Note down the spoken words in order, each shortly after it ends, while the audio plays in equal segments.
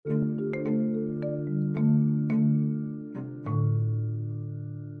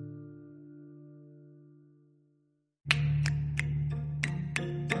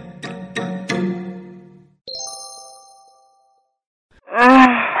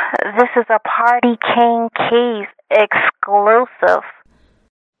This is a Party King Keys exclusive.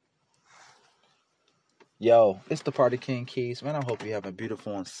 Yo, it's the Party King Keys, man. I hope you have a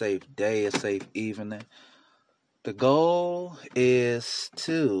beautiful and safe day, a safe evening. The goal is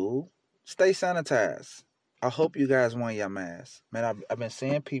to stay sanitized. I hope you guys wear your mask. Man, I've been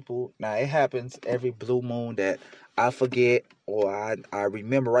seeing people. Now, it happens every blue moon that I forget or I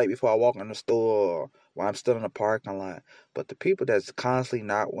remember right before I walk in the store or while I'm still in the parking lot. But the people that's constantly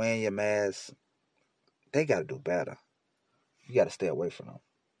not wearing your mask, they got to do better. You got to stay away from them.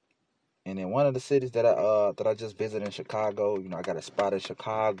 And in one of the cities that I just visited in Chicago, I got a spot in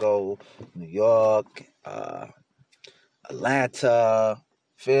Chicago, New York, Atlanta,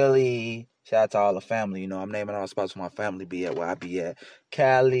 Philly. Shout out to all the family. I'm naming all the spots where my family be at, where I be at.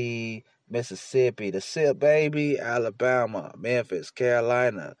 Cali, Mississippi, the SIP baby, Alabama, Memphis,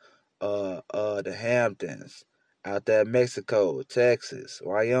 Carolina, the Hamptons, out there in Mexico, Texas,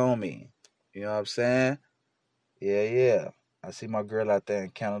 Wyoming. You know what I'm saying? Yeah. I see my girl out there in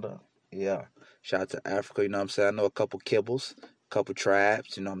Canada. Yeah. Shout out to Africa, you know what I'm saying? I know a couple kibbles, a couple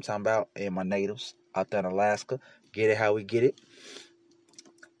tribes, you know what I'm talking about? And my natives out there in Alaska. Get it how we get it.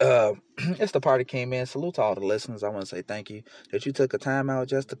 It's the Party King, man. Salute to all the listeners. I want to say thank you that you took a time out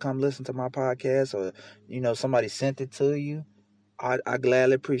just to come listen to my podcast or, somebody sent it to you. I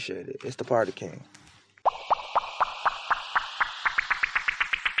gladly appreciate it. It's the Party King.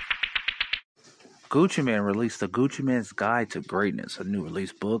 Gucci Mane released the Gucci Mane's Guide to Greatness, a new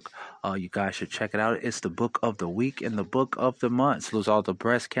release book. You guys should check it out. It's the book of the week and the book of the month. Salute all the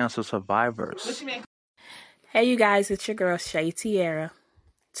breast cancer survivors. Hey, you guys, it's your girl Shay Tierra,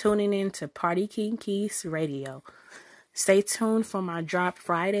 tuning in to Party King Keys Radio. Stay tuned for my drop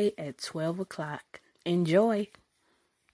Friday at 12 o'clock. Enjoy.